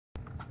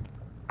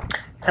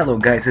Hello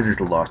guys, this is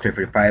the Lost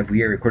 35.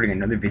 We are recording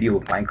another video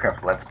of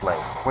Minecraft Let's Play.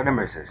 What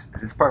number is this?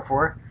 Is this part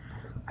 4?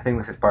 I think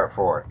this is part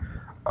 4.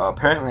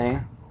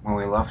 Apparently, when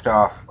we left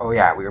off, oh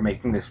yeah, we were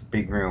making this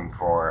big room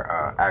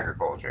for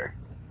agriculture.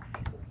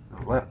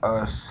 Let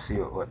us see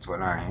what's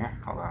going on here.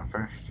 Hold on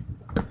first.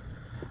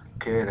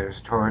 Okay, there's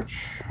a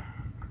torch.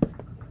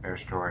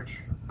 There's a torch.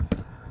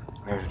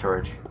 There's a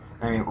torch.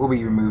 I mean, we'll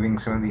be removing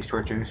some of these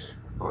torches.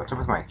 Oh, what's up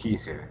with my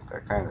keys here?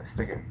 They're kind of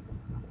sticking.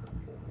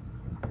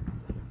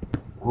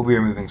 We'll be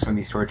removing some of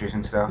these torches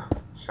and stuff,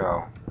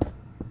 so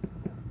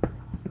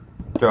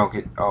don't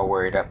get all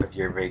worried up if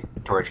you're a big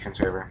torch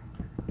conserver.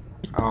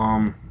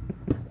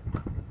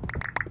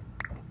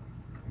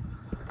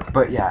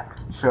 But yeah,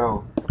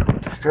 so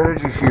the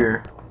strategy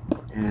here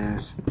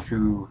is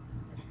to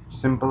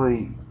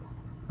simply,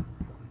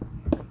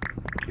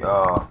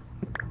 whoa,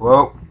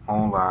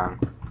 hold on.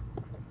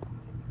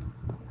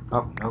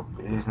 Oh, nope,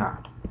 it is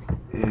not.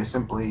 It is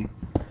simply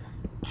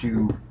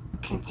to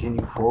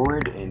continue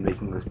forward in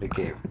making this big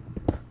cave,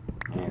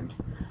 and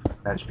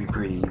that should be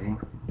pretty easy.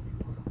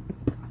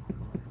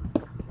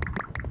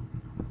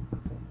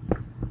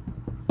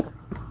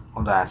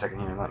 Hold on a second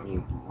here, let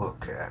me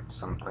look at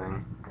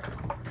something.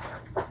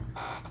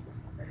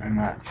 I'm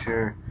not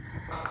sure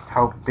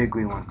how big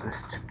we want this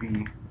to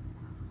be.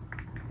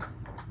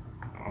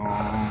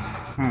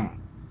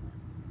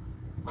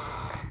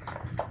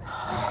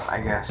 I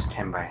guess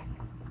 10 by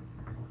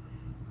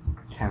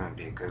 10 would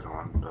be a good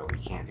one, but we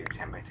can't do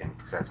 10 by 10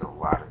 because that's a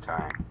lot of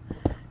time.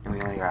 And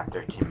we only got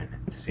 13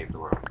 minutes to save the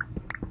world.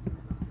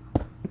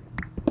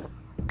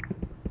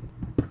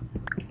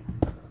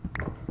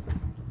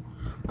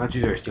 Let's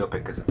use our steel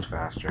pick because it's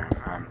faster.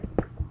 I'm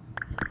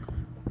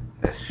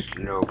a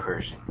slow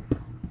person.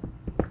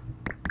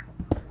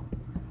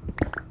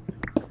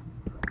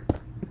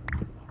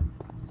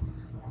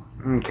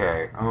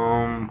 Okay,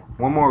 one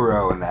more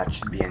row and that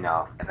should be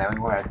enough. And then we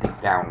want to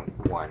dig down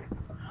one.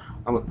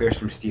 Oh look, there's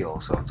some steel,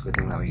 so it's a good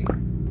thing that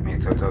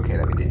so it's okay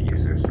that we did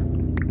use this.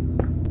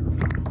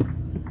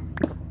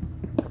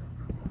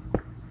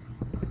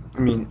 I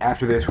mean,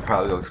 after this we'll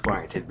probably go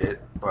exploring a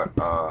tidbit, but,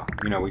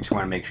 you know, we just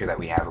want to make sure that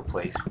we have a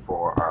place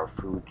for our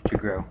food to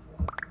grow.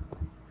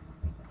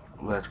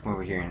 Let's come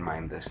over here and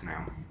mine this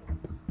now.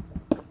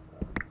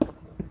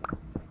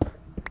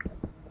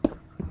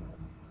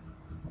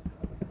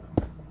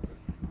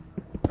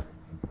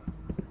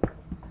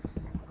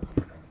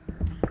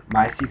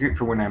 My secret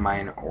for when I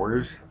mine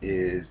ores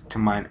is to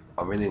mine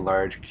a really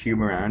large cube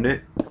around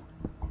it,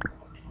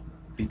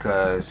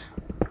 because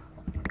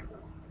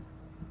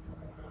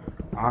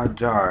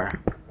odds are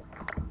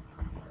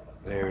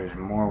there's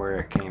more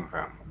where it came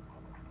from.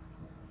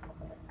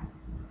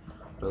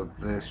 So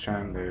this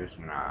time there's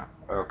not.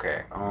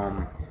 Okay,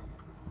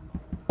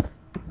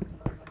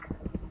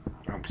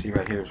 see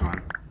right here's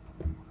one.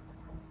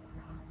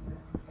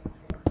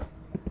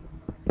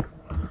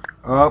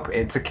 Oh,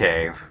 it's a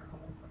cave.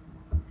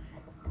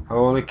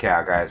 Holy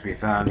cow, guys, we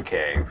found a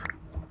cave.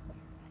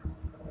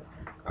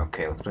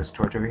 Okay, let's put this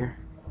torch over here.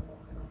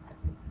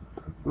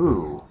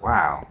 Ooh,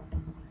 wow.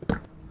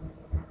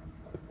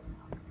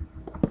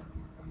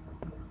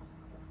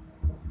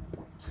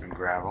 Some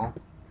gravel.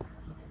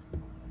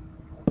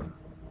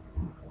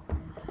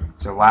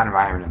 There's a lot of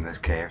iron in this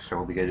cave, so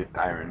we'll be good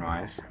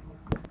iron-wise.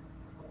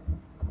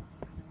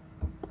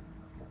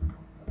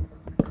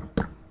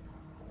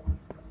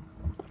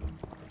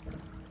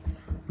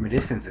 From a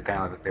distance, it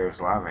kind of looked like there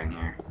was lava in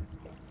here.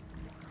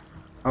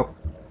 Oh,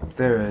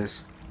 there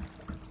is.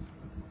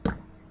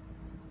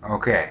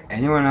 Okay,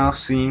 anyone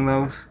else seeing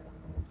those?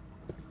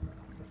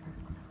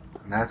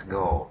 That's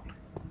gold.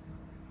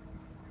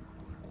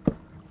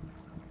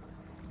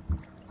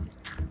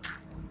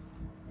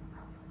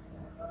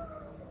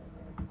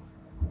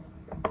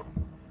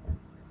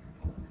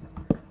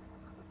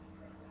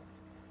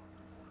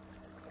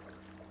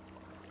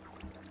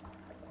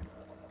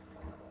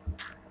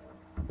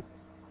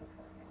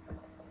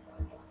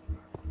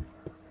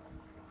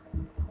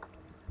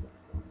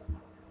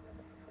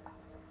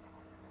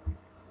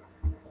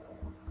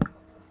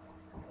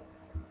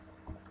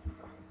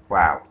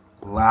 Wow,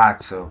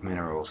 lots of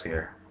minerals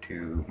here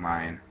to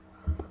mine.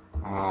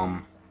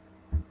 I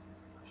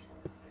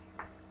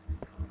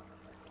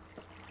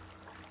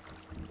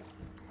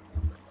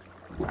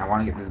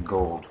want to get this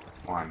gold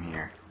while I'm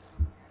here.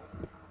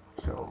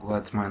 So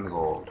let's mine the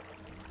gold.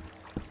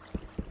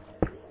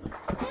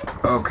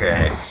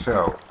 Okay,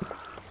 so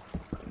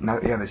now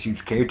that you have this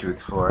huge cave to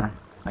explore,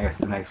 I guess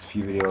the next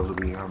few videos will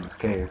be on this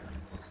cave.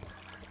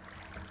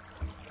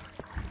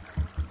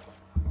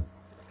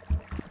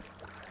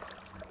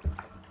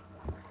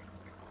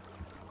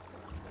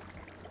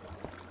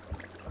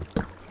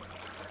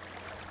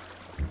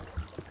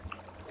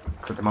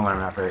 At the moment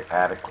I'm not very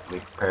adequately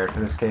prepared for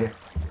this cave.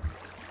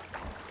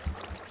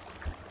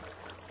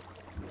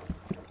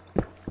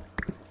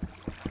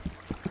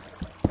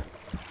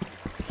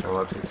 So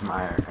let's get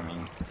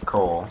some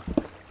coal.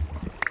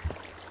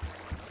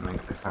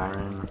 Make this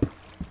iron.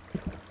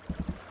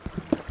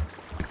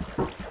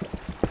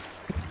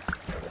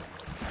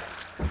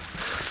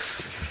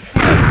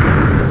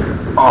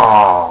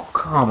 Oh,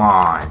 come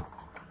on.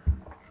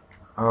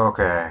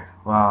 Okay,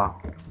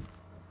 well,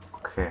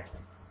 okay.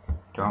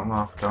 Don't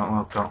look, don't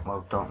look, don't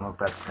look, don't look.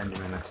 That's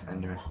Enderman, that's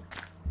Enderman.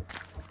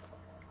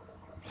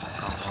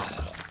 Don't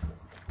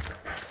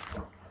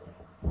look.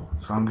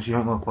 As long as you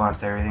don't look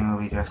lost, everything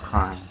will be just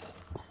fine.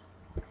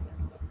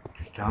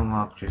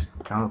 Just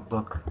don't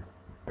look,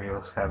 or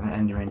you'll have an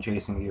Enderman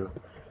chasing you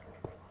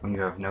when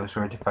you have no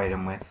sword to fight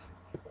him with.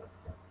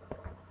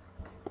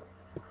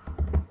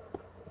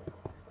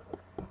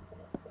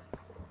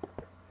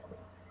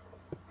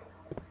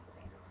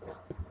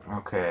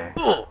 Okay.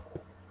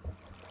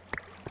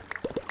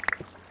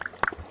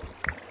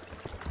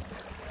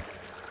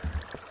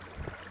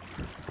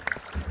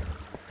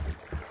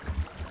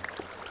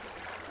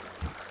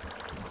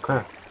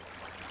 Okay.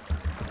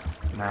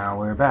 Now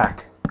we're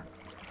back.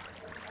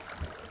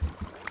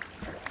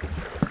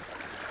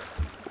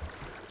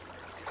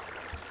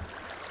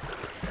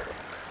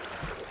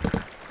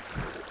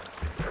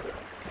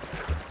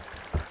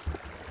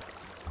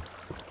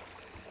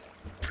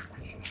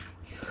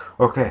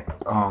 Okay,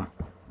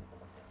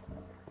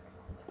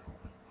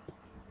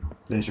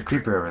 there's a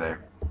creeper over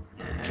there.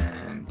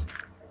 And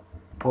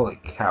holy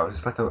cow, is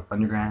this like an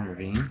underground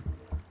ravine?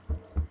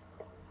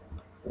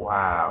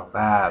 Wow,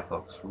 that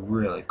looks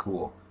really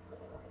cool.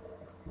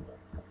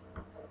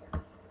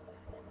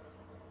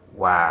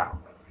 Wow.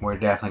 We're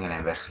definitely going to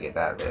investigate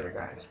that later,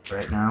 guys.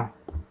 Right now,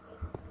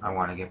 I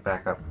want to get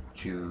back up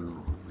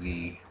to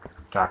the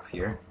top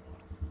here.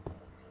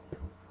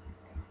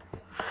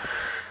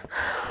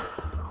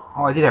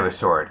 Oh, I did have a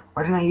sword.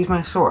 Why didn't I use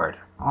my sword?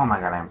 Oh my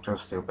god, I'm so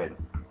stupid.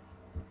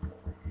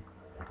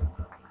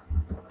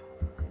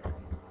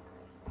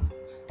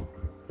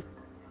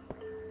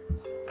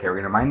 Okay, we're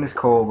going to mine this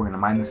coal, we're going to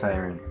mine this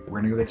iron,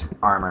 we're going to go get some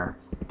armor,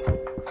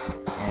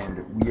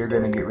 and we are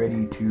going to get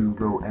ready to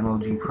go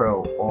MLG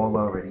Pro all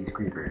over these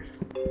creepers.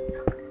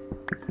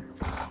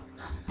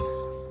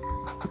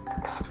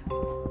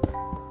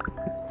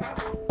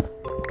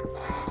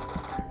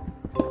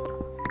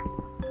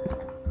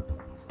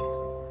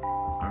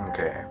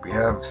 Okay, we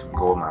have some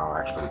gold now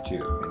actually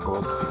too, and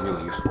gold is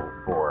really useful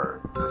for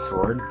the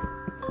sword,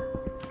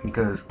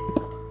 because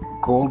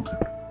gold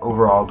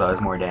overall does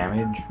more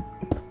damage,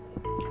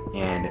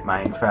 and it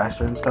mines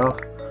faster and stuff,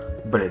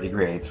 but it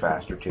degrades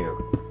faster too.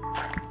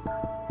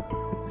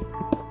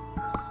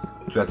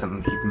 So that's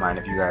something to keep in mind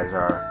if you guys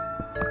are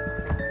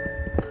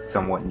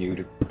somewhat new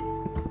to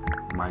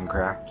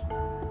Minecraft.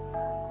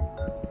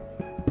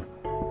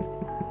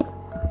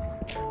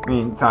 I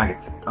mean, it's not like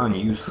it's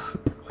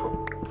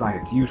it's not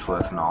like it's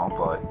useless and all,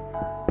 but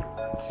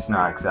it's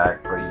not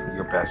exactly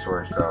your best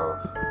source of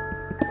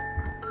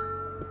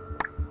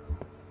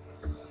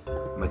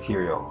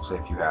materials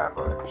if you have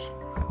others.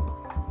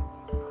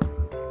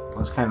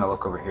 Let's kind of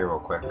look over here real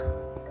quick.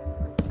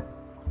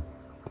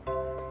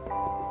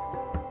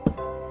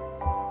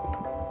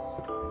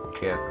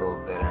 Okay, that's a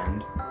little dead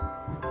end.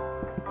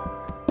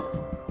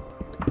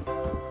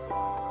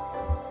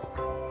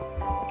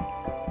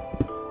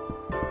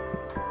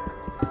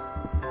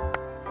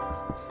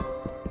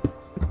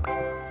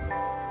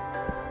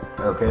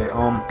 Okay,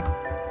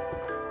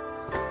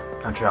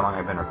 not sure how long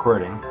I've been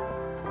recording,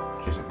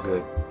 which isn't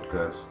good,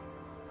 because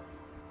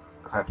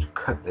if I have to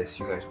cut this,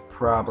 you guys are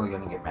probably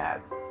gonna get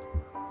mad.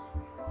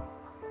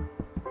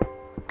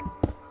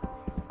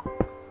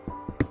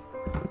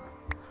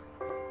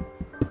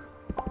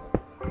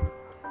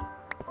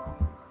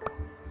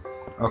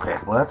 Okay,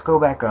 well, let's go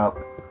back up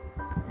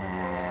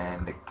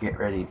and get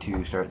ready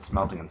to start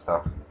smelting and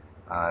stuff.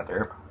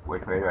 Derp, where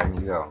do I need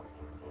to go?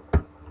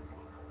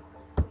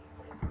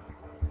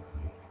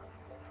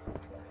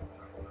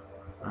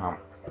 Oh,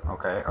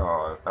 okay,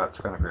 oh, that's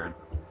kind of weird.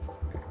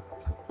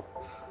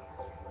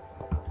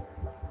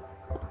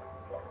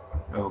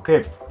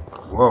 Okay,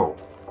 whoa.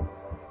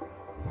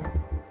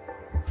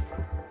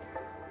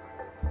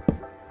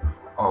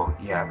 Oh,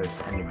 yeah, there's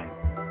Enderman.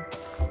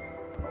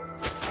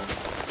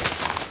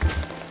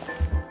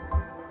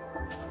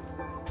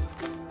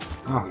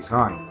 Oh, he's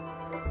gone.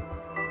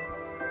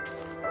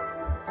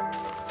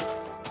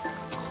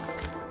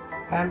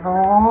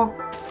 Hello?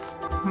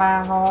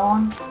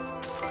 Malone?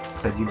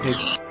 Said you pick.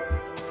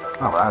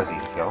 Oh, well, that was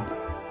easy kill.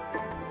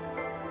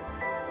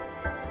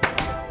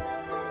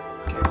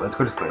 Okay, let's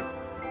go to sleep.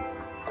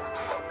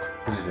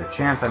 Because there's a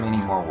chance I may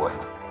need more wood.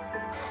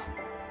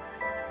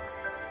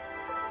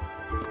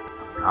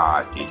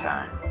 Ah,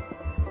 daytime.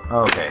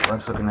 Okay,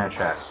 let's look in that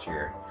chest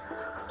here.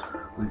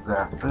 We've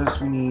got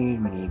this we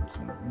need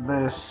some of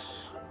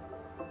this.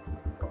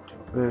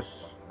 Take this.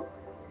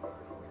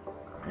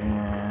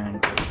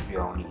 And this we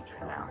all need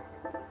for now.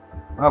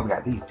 Oh, we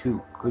got these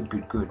two. Good,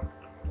 good, good.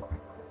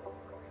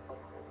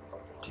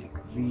 Take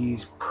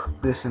these,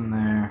 put this in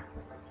there.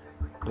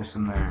 Put this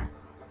in there.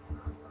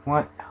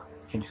 What?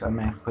 Can't just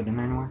automatically put it in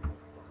there anymore?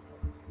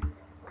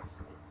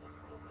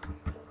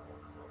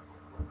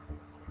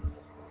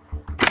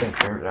 Get that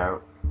dirt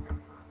out.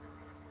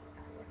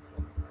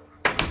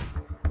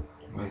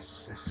 What is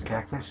this? This is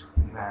cactus?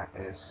 That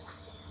is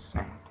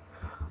sand.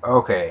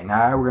 Okay,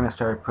 now we're gonna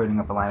start putting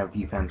up a line of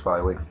defense while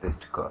I wait for this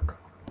to cook.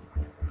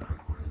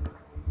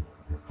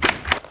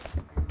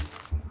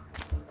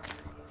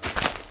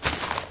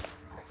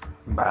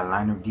 By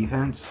line of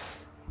defense,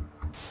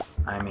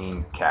 I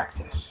mean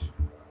cactus.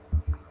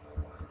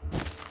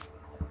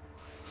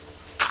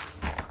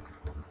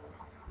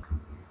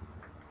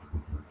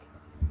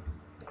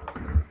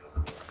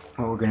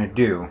 What we're gonna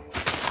do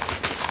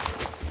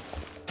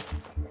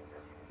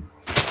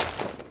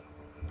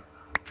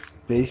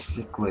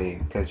basically,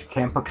 because you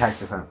can't put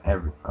cactus on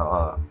every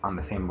on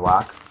the same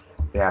block,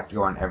 they have to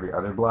go on every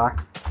other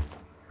block.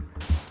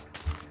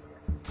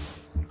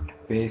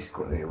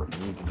 Basically, what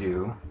you need to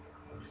do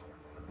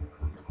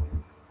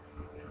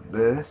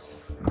this,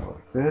 go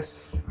like this,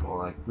 go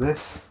like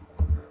this,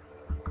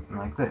 and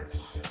like this,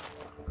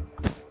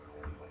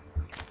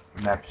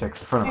 and that protects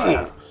the front of the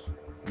house.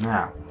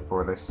 Now,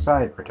 for the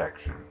side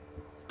protection.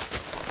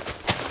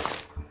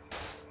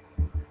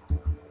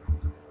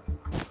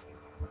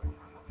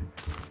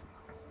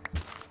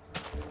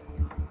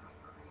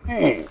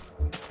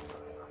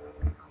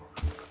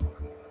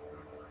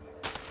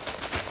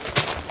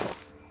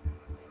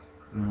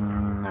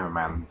 Never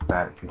mind,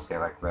 that can stay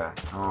like that.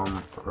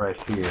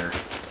 Right here,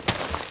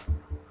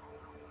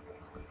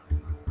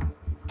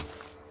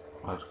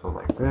 let's go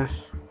like this,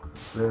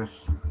 and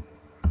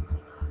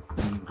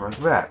like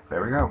that.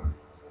 There we go.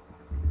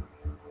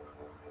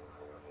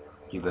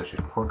 Delicious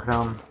pork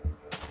gum.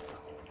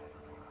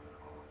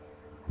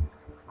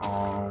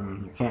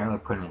 You can't really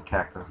put any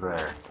cactus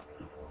there,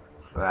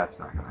 so that's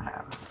not gonna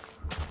happen.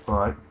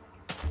 But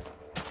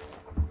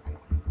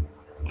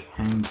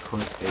can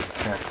put a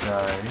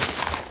cacti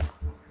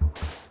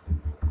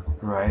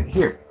right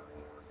here.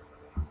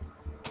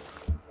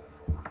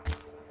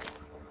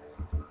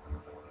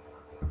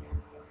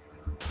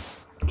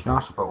 You can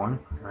also put one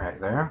right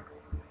there.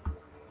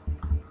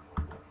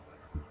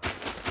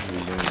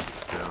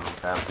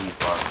 That leaf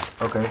bar.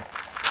 Okay.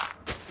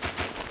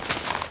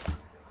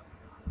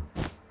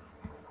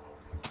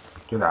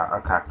 Do that, a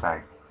cacti.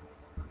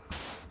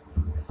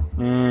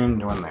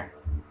 And one there.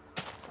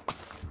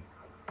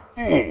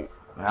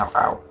 Ow,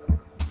 ow.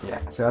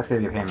 Yeah, so that's gonna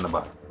be a pain in the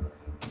butt.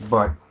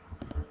 But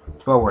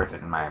it's well worth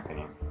it in my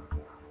opinion.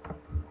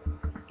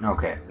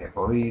 Okay, we have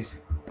all these.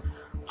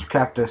 Let's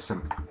craft us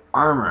some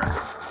armor.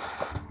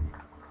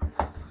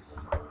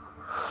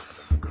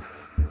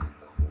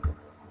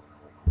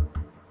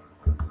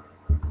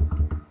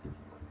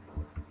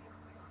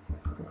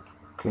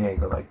 Okay,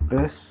 go like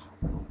this.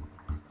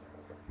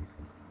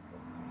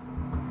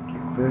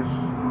 Keep this.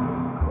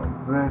 Go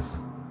like this.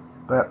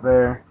 That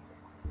there.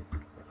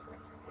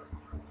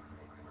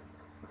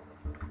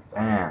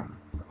 Bam.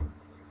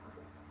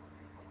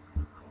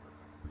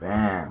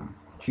 Bam.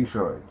 2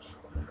 swords.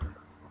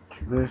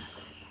 Do this.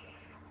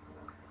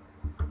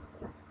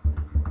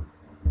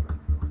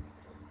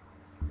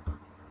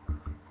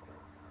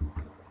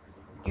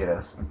 Get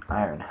us an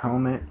iron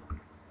helmet.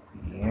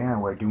 Yeah,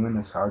 we're doing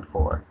this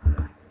hardcore.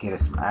 Get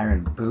us some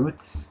iron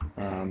boots,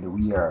 and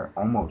we are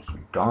almost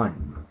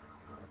done.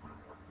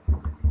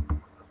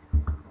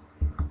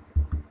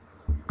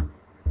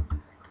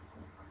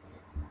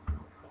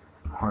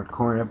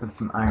 Hardcore up with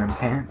some iron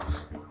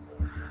pants.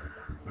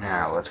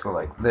 Now let's go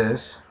like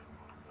this.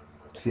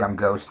 See, I'm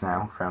Ghost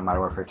now from Modern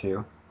Warfare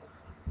 2.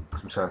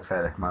 I'm so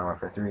excited for Modern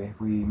Warfare 3.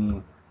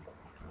 Me.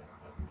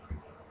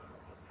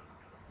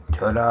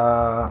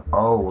 Ta-da!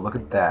 Oh, look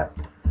at that.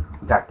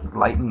 We got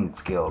lightning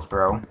skills,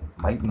 bro.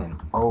 Lightning.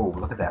 Oh,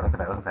 look at that, look at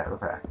that, look at that,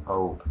 look at that.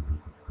 Oh.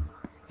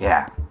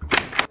 Yeah.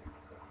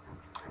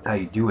 That's how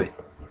you do it.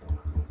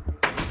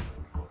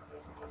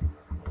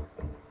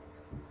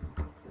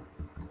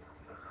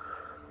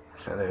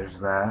 So there's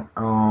that.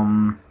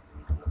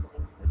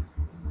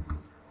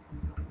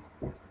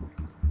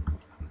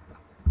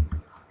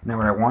 Now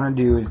what I want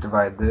to do is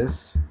divide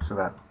this so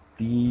that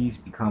these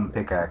become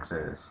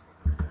pickaxes.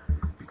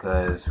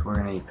 Because we're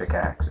going to need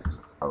pickaxes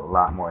a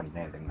lot more than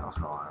anything else,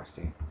 in all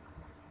honesty.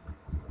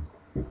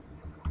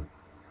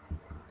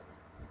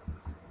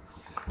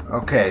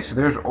 Okay, so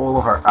there's all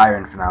of our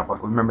iron for now,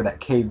 but remember that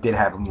cave did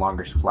have a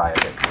longer supply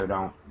of it, so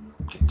don't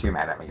get too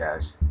mad at me,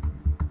 guys.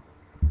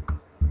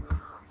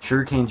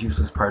 Sugarcane's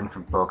useless, pardon for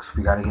books.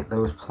 We gotta get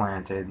those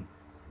planted,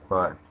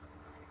 but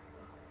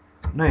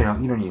no, you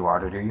don't. You don't need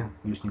water, do you?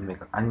 You just need to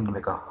make. I need to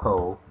make a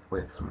hoe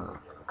with some of the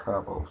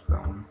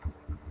cobblestone.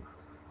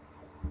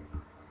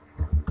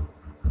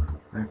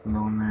 That can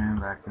go in there.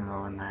 That can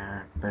go in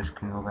there. This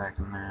can go back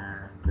in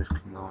there. This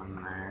can go in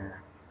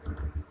there.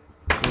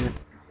 Yep.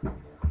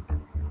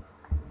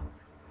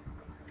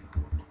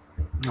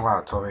 Oh, wow,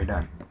 it's already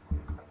done.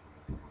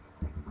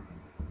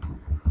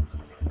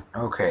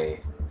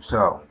 Okay,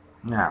 so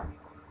now,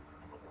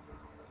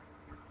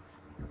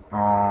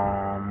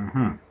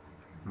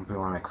 what do we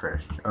want to make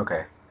first?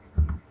 Okay.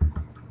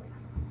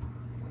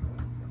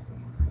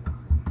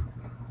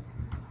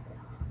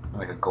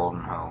 Like a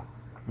golden hoe.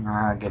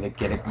 Ah, get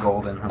it,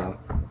 golden hoe.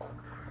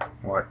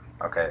 What?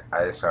 Okay,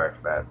 sorry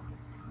for that.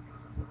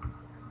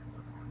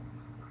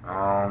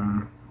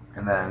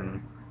 And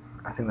then,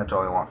 I think that's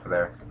all I want for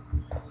there.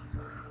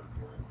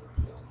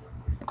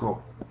 Cool.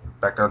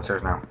 Back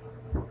downstairs now.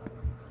 You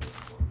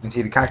can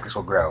see the cactus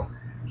will grow,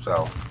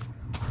 so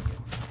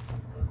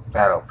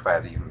that'll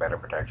provide even better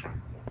protection.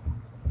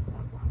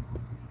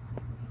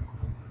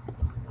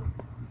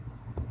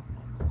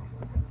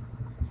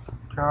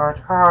 Ha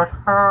ha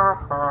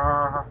ha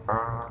ha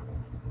ha.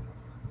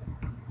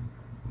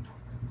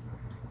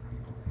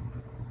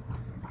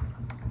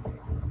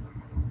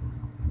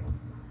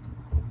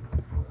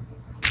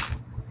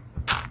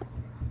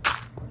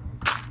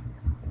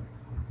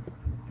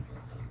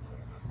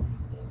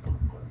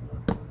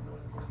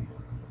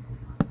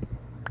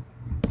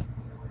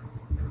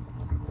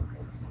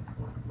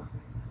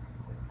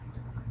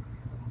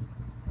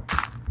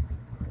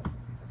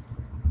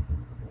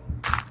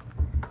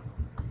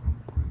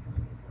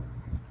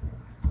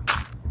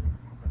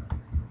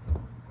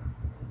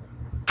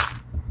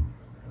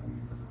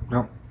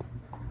 Nope,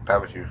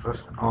 that was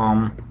useless.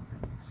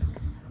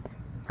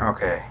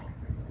 Okay.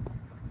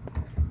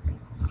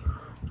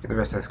 Let's get the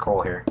rest of this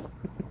coal here.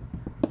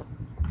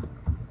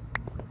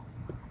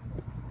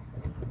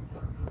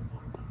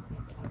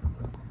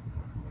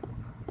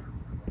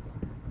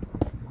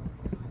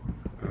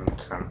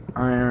 And some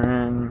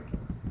iron.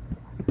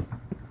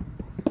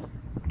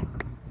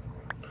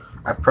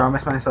 I've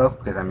promised myself,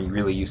 because I'm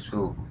really used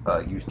to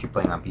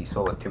playing on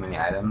peaceful with too many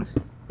items,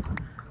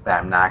 that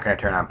I'm not going to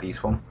turn on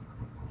peaceful.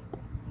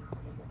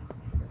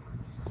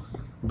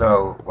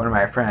 Though one of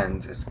my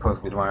friends is supposed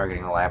to be tomorrow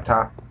getting a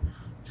laptop,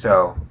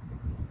 so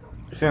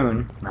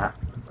soon, not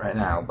right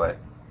now, but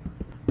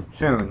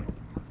soon,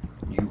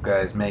 you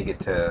guys may get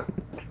to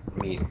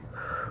meet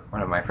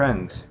one of my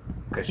friends,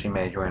 because she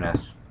may join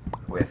us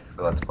with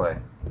the Let's Play.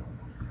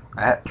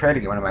 I tried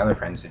to get one of my other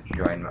friends to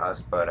join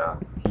us,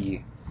 but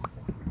he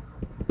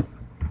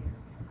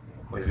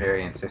was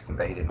very insistent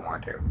that he didn't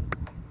want to.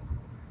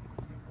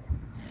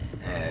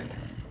 And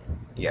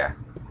yeah.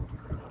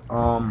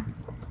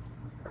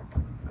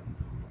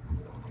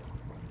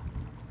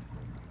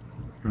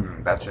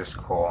 That's just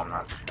cool. I'm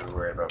not too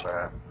worried about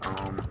that.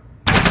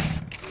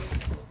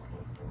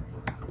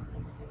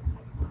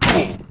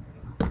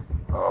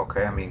 Oh,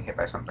 okay, I'm being hit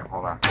by something.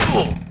 Hold on.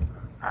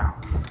 Ow.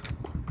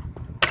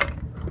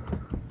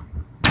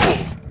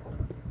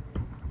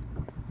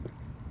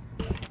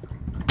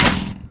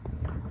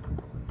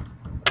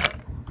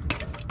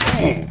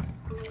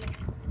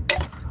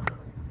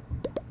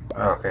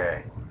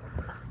 Okay.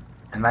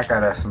 And that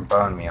got us some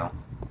bone meal.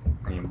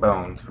 I mean,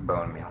 bones for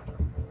bone meal.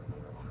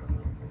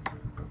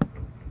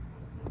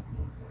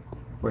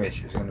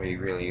 Which is going to be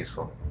really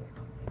useful.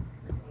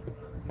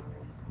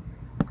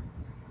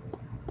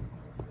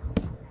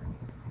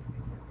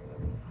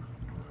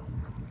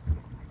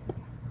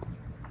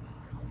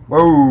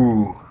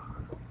 Whoa!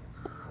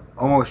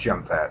 Almost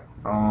jumped that.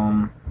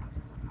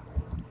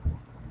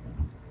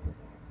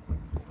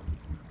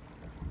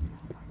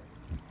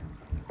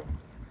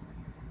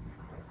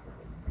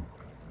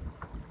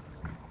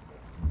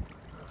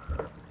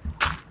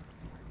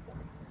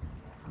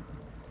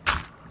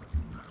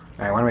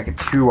 I want to make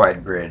a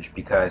 2-wide bridge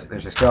because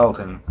there's a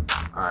skeleton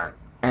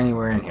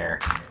anywhere in here.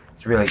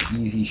 It's a really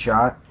easy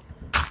shot.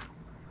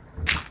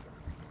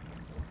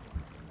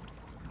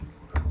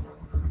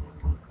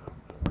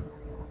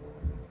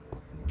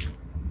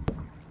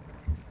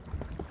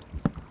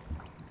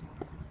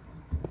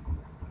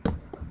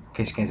 In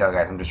case you can't tell,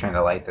 guys, I'm just trying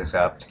to light this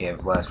up to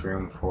give less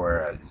room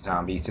for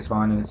zombies to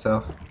spawn and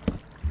stuff.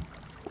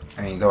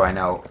 I mean, though I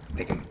know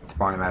they can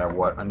spawn no matter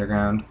what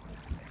underground,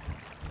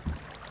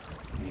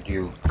 you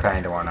do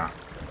kind of want to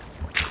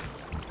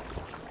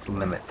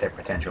limit their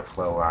potential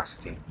flow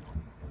velocity.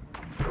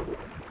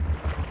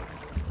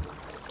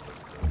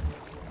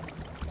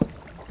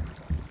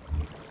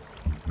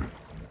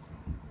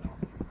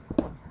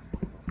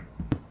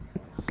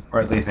 Or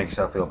at least make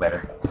yourself feel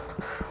better.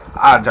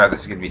 Odds are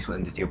this is going to be split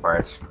into 2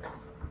 parts,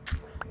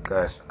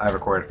 because I've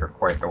recorded for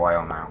quite a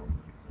while now,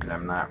 and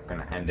I'm not going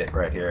to end it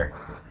right here.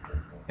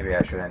 Maybe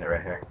I should end it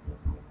right here.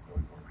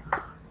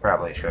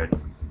 Probably should.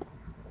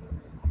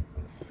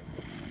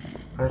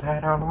 But I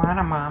don't want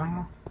a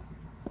mommy.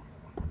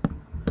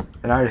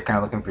 And now we're just kind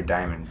of looking for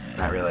diamonds. It's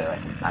not really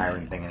like an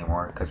iron thing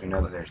anymore, because we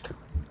know that there's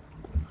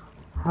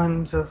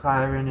tons of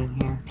iron in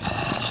here.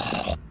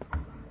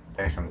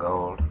 There's some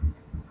gold.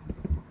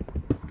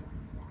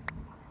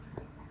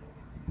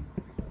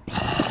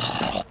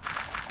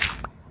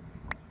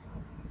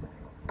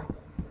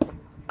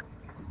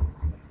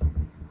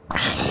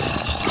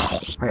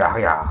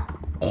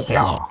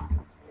 Yeah.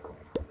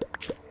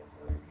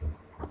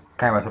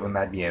 Kind of hoping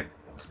that'd be a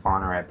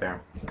spawner right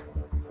there.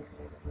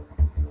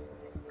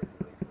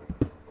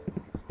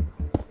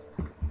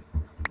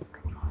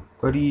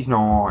 But he's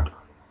not.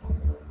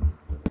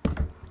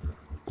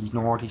 He's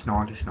not.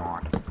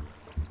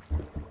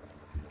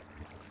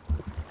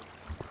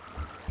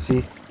 See,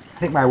 I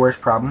think my worst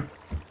problem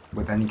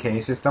with any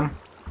cave system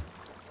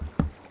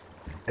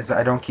is that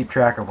I don't keep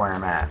track of where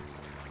I'm at.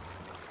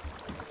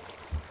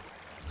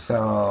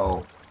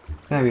 So,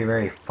 it's going to be a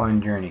very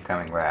fun journey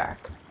coming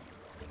back.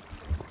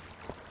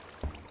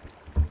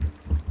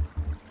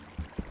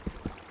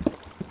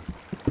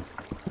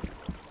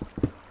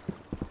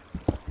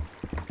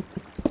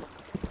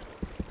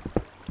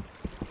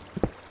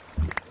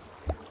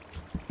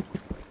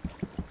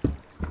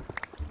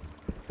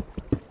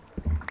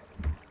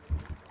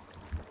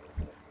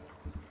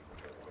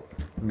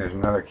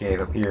 another cave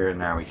up here, and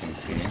now we can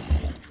see.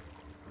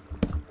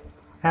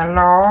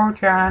 Hello,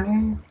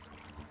 Johnny.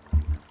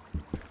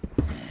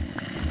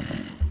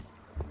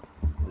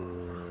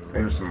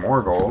 There's some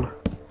more gold.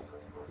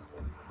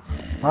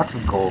 Lots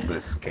of gold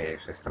this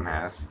cave system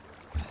has.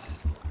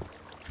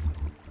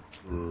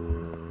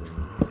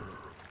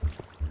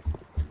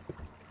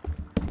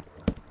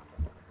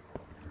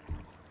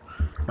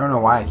 I don't know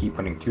why I keep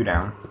putting 2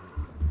 down.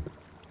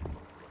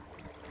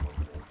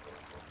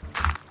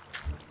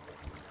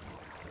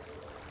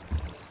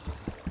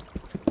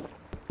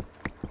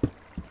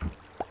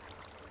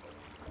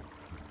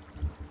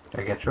 Did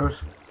I get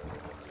those?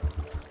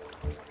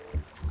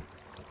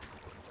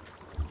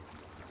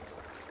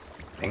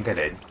 I think I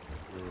did.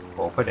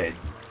 Hope I did.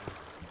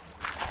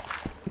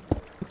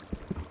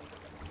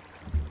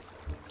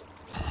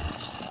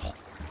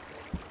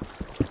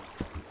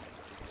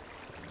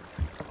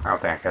 I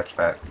don't think I catch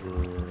that.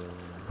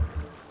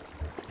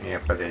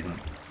 Yep, I didn't.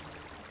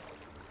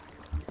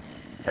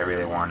 I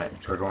really want it.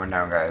 So we're going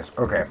down, guys.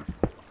 Okay.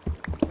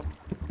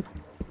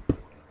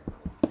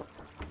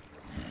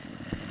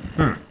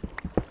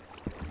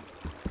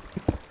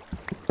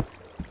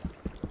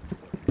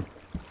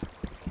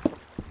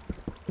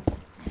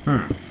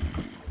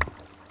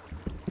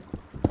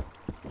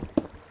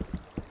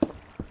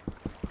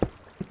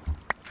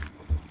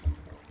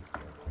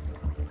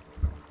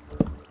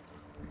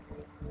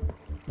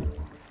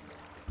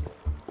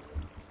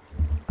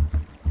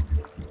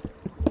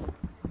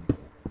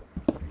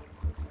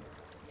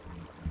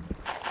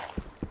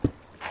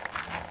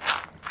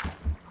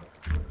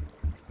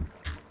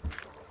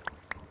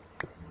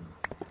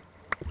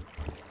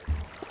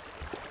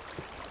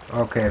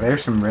 Okay,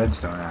 there's some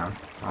redstone now.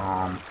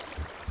 I'm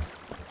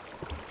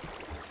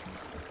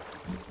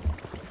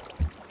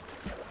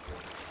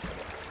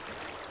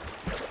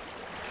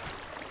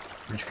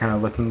just kind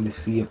of looking to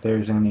see if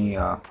there's any,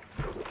 you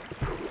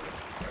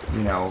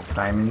know,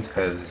 diamonds,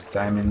 because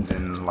diamonds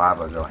and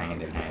lava go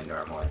hand in hand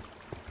normally.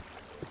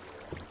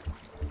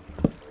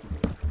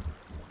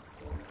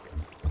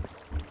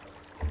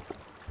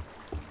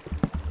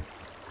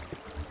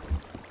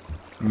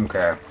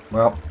 Okay,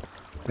 well,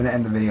 I'm gonna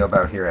end the video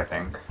about here, I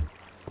think.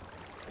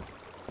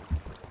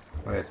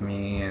 With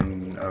me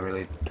and a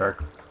really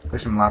dark.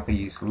 There's some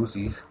lapis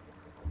lucies.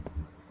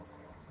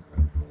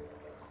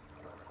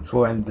 So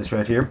we'll end this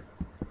right here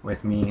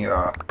with me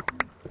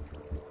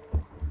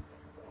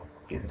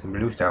getting some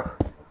blue stuff.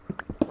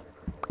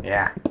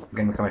 Yeah, I'm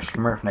gonna become a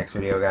Smurf next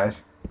video, guys.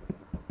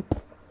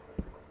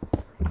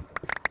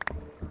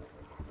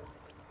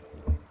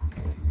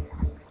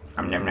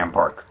 Nom nom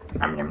pork.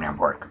 Nom nom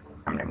pork.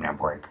 Nom nom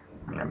pork.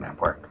 Nom nom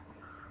pork.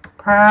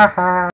 Ha ha.